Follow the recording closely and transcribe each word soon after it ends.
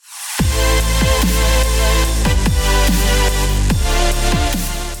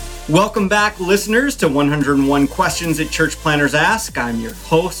Welcome back, listeners, to 101 Questions that Church Planners Ask. I'm your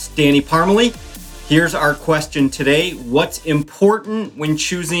host, Danny Parmalee. Here's our question today. What's important when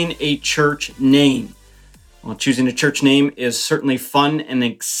choosing a church name? Well, choosing a church name is certainly fun and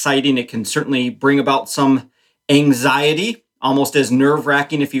exciting. It can certainly bring about some anxiety, almost as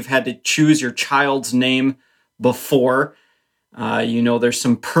nerve-wracking if you've had to choose your child's name before. There's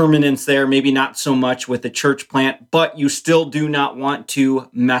some permanence there, maybe not so much with the church plant, but you still do not want to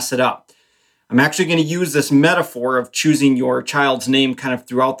mess it up. I'm actually going to use this metaphor of choosing your child's name kind of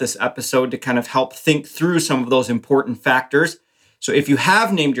throughout this episode to kind of help think through some of those important factors. So if you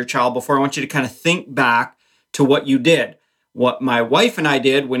have named your child before, I want you to kind of think back to what you did. What my wife and I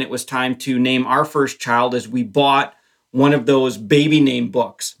did when it was time to name our first child is we bought one of those baby name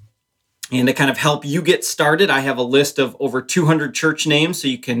books. And to kind of help you get started, I have a list of over 200 church names. So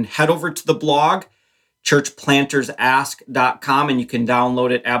you can head over to the blog, churchplantersask.com, and you can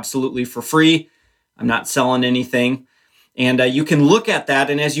download it absolutely for free. I'm not selling anything. And you can look at that.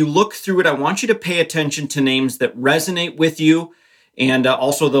 And as you look through it, I want you to pay attention to names that resonate with you and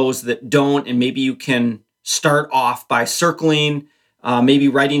also those that don't. And maybe you can start off by circling, maybe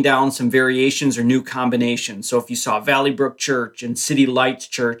writing down some variations or new combinations. So if you saw Valley Brook Church and City Lights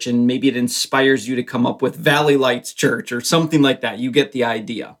Church, and maybe it inspires you to come up with Valley Lights Church or something like that, you get the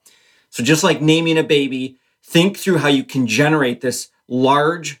idea. So just like naming a baby, think through how you can generate this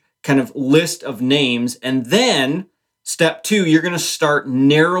large kind of list of names. And then step 2, you're going to start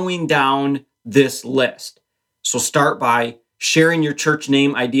narrowing down this list. So start by sharing your church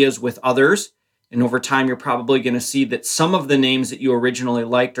name ideas with others. And over time, you're probably going to see that some of the names that you originally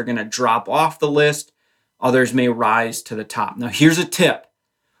liked are going to drop off the list. Others may rise to the top. Now, here's a tip.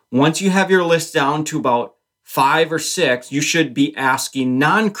 Once you have your list down to about 5 or 6, you should be asking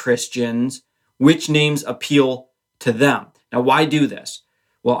non-Christians which names appeal to them. Now, why do this?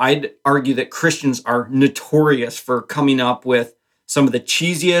 Well, I'd argue that Christians are notorious for coming up with some of the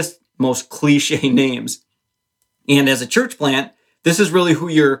cheesiest, most cliche names. And as a church plant, this is really who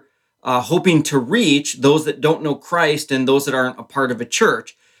you're hoping to reach, those that don't know Christ and those that aren't a part of a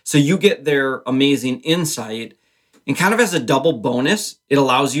church. So you get their amazing insight. And kind of as a double bonus, it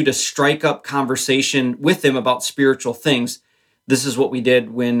allows you to strike up conversation with them about spiritual things. This is what we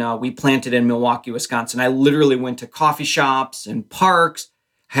did when we planted in Milwaukee, Wisconsin. I literally went to coffee shops and parks,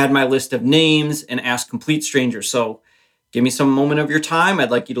 had my list of names, and asked complete strangers. So give me some moment of your time.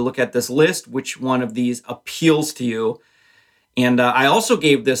 I'd like you to look at this list. Which one of these appeals to you? And I also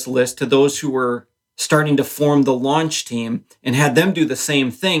gave this list to those who were starting to form the launch team and had them do the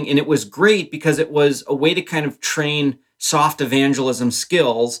same thing. And it was great because it was a way to kind of train soft evangelism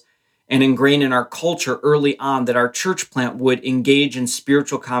skills and ingrain in our culture early on that our church plant would engage in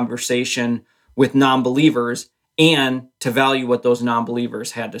spiritual conversation with non-believers and to value what those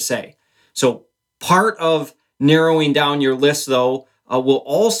non-believers had to say. So part of narrowing down your list, though, will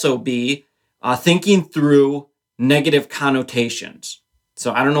also be thinking through negative connotations.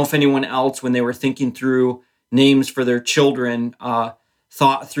 So I don't know if anyone else, when they were thinking through names for their children,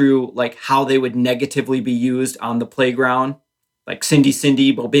 thought through like how they would negatively be used on the playground, like Cindy,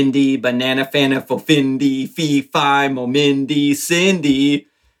 Cindy, Bobindi, Banana, Fana, Fofindi, Fee, Fi, Momindi, Cindy,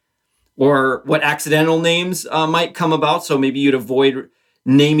 or what accidental names might come about. So maybe you'd avoid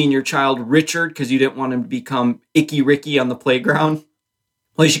naming your child Richard because you didn't want him to become Icky Ricky on the playground.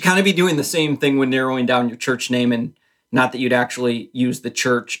 Well, you should kind of be doing the same thing when narrowing down your church name, and not that you'd actually use the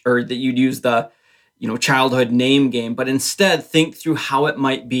church or that you'd use the, childhood name game, but instead think through how it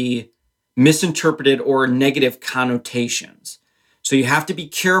might be misinterpreted or negative connotations. So you have to be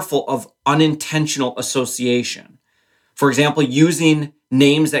careful of unintentional association. For example, using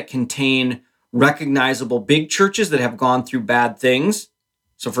names that contain recognizable big churches that have gone through bad things.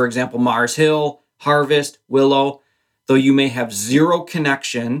 So for example, Mars Hill, Harvest, Willow. Though you may have zero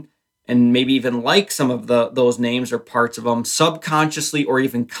connection and maybe even like some of those names or parts of them, subconsciously or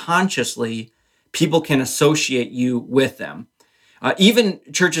even consciously, people can associate you with them. Even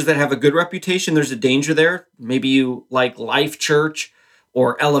churches that have a good reputation, there's a danger there. Maybe you like Life Church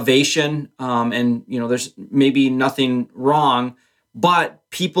or Elevation, and there's maybe nothing wrong, but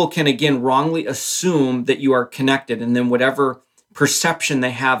people can again wrongly assume that you are connected, and then whatever perception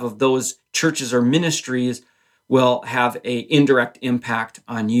they have of those churches or ministries will have an indirect impact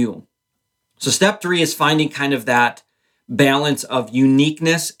on you. So step 3 is finding kind of that balance of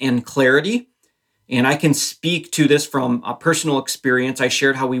uniqueness and clarity. And I can speak to this from a personal experience. I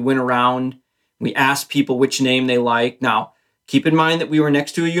shared how we went around, we asked people which name they like. Now, keep in mind that we were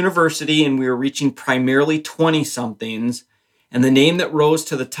next to a university and we were reaching primarily 20-somethings. And the name that rose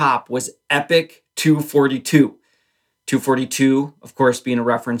to the top was Epic 242. 242, of course, being a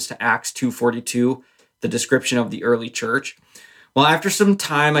reference to Acts 2:42, the description of the early church. Well, after some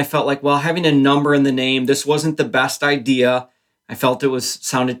time, I felt like, well, having a number in the name, this wasn't the best idea. I felt it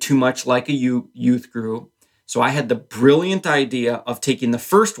sounded too much like a youth group. So I had the brilliant idea of taking the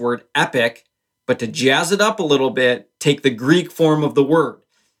first word, epic, but to jazz it up a little bit, take the Greek form of the word.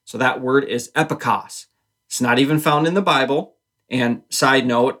 So that word is epikos. It's not even found in the Bible. And side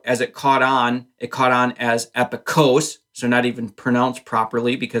note, as it caught on as epikos, so not even pronounced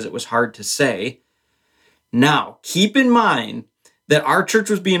properly because it was hard to say. Now, keep in mind that our church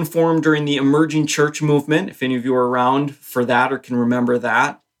was being formed during the emerging church movement, if any of you are around for that or can remember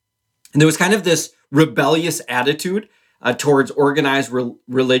that. And there was kind of this rebellious attitude towards organized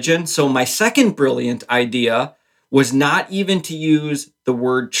religion. So my second brilliant idea was not even to use the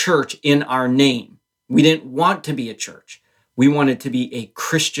word church in our name. We didn't want to be a church. We wanted to be a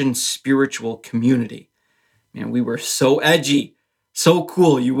Christian spiritual community. Man, we were so edgy, so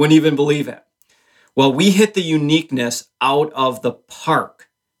cool, you wouldn't even believe it. Well, we hit the uniqueness out of the park.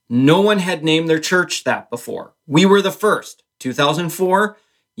 No one had named their church that before. We were the first. 2004,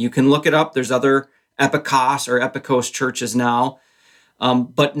 you can look it up. There's other Epikos or Epikos churches now.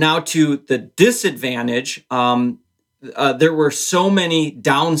 But now to the disadvantage, there were so many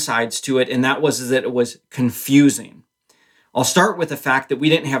downsides to it, and that was that it was confusing. I'll start with the fact that we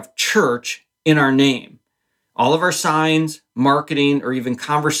didn't have church in our name. All of our signs, marketing, or even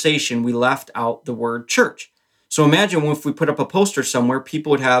conversation, we left out the word church. So imagine if we put up a poster somewhere, people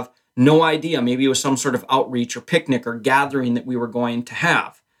would have no idea. Maybe it was some sort of outreach or picnic or gathering that we were going to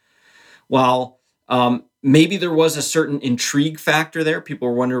have. Well, maybe there was a certain intrigue factor there. People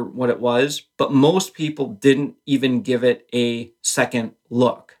were wondering what it was, but most people didn't even give it a second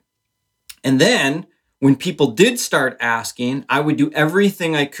look. And then when people did start asking, I would do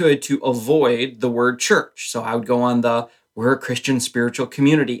everything I could to avoid the word church. So I would go on we're a Christian spiritual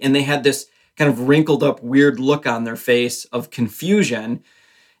community. And they had this kind of wrinkled up weird look on their face of confusion.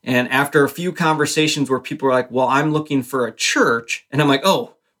 And after a few conversations where people were like, well, I'm looking for a church. And I'm like,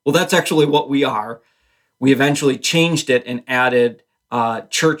 oh, well, that's actually what we are. We eventually changed it and added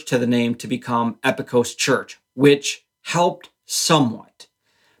church to the name to become Epikos Church, which helped somewhat.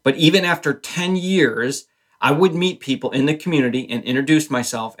 But even after 10 years, I would meet people in the community and introduce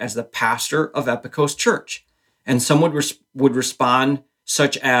myself as the pastor of Epikos Church. And someone would respond,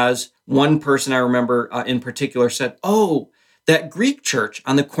 such as one person I remember in particular said, oh, that Greek church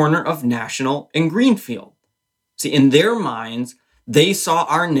on the corner of National and Greenfield. See, in their minds, they saw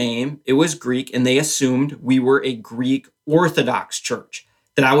our name, it was Greek, and they assumed we were a Greek Orthodox church,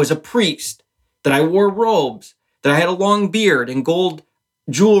 that I was a priest, that I wore robes, that I had a long beard and gold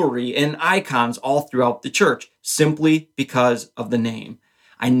jewelry and icons all throughout the church, simply because of the name.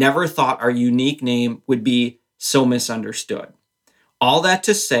 I never thought our unique name would be so misunderstood. All that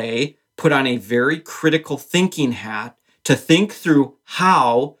to say, put on a very critical thinking hat to think through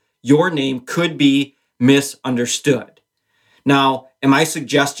how your name could be misunderstood. Now, am I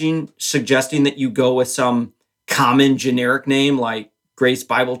suggesting that you go with some common generic name like Grace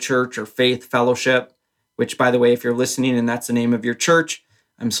Bible Church or Faith Fellowship, which, by the way, if you're listening and that's the name of your church,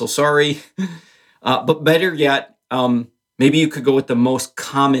 I'm so sorry. But better yet, maybe you could go with the most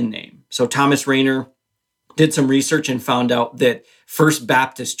common name. So Thomas Rainer did some research and found out that First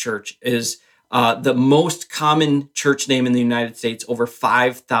Baptist Church is the most common church name in the United States, over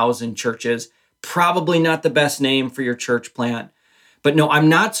 5,000 churches. Probably not the best name for your church plant. But no, I'm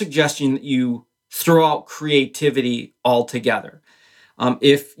not suggesting that you throw out creativity altogether.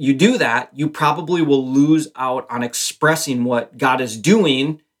 If you do that, you probably will lose out on expressing what God is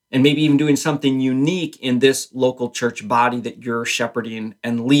doing and maybe even doing something unique in this local church body that you're shepherding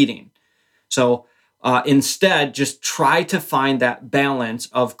and leading. So instead, just try to find that balance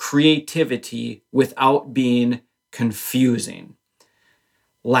of creativity without being confusing.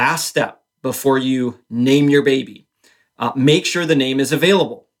 Last step before you name your baby, make sure the name is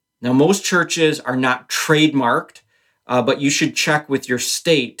available. Now, most churches are not trademarked, but you should check with your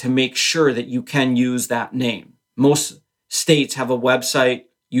state to make sure that you can use that name. Most states have a website,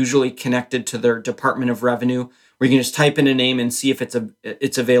 usually connected to their Department of Revenue, where you can just type in a name and see if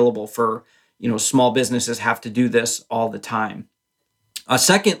it's available for, small businesses have to do this all the time.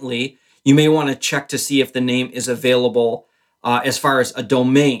 Secondly, you may want to check to see if the name is available as far as a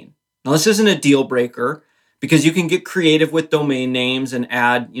domain. Now, this isn't a deal breaker, because you can get creative with domain names and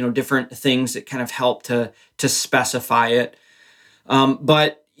add, different things that kind of help to specify it.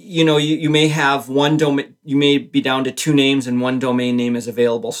 But you may have one domain, you may be down to two names and one domain name is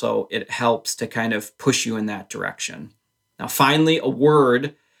available, so it helps to kind of push you in that direction. Now, finally, a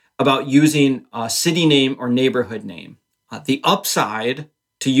word about using a city name or neighborhood name. The upside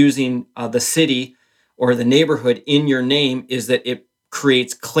to using the city or the neighborhood in your name is that it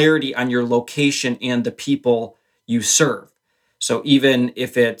creates clarity on your location and the people you serve. So even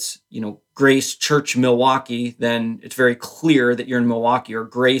if it's, Grace Church Milwaukee, then it's very clear that you're in Milwaukee, or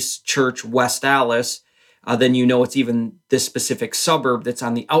Grace Church West Allis, then it's even this specific suburb that's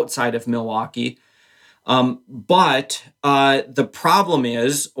on the outside of Milwaukee. But the problem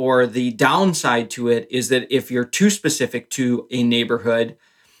is, or the downside to it, is that if you're too specific to a neighborhood,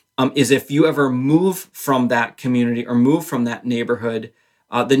 is if you ever move from that community or move from that neighborhood,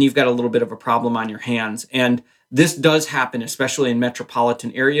 then you've got a little bit of a problem on your hands. And this does happen, especially in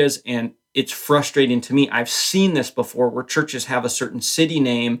metropolitan areas. And it's frustrating to me. I've seen this before where churches have a certain city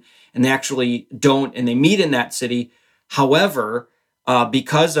name and they actually don't, and they meet in that city. However,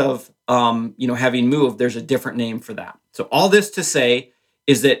 because of having moved, there's a different name for that. So all this to say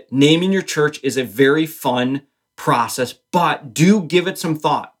is that naming your church is a very fun process, but do give it some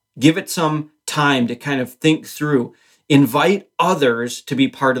thought. Give it some time to kind of think through. Invite others to be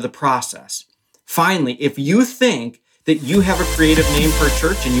part of the process. Finally, if you think that you have a creative name for a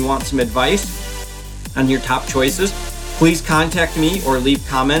church and you want some advice on your top choices, please contact me or leave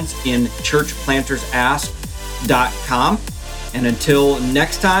comments in churchplantersask.com. And until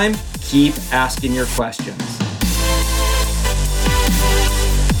next time, keep asking your questions.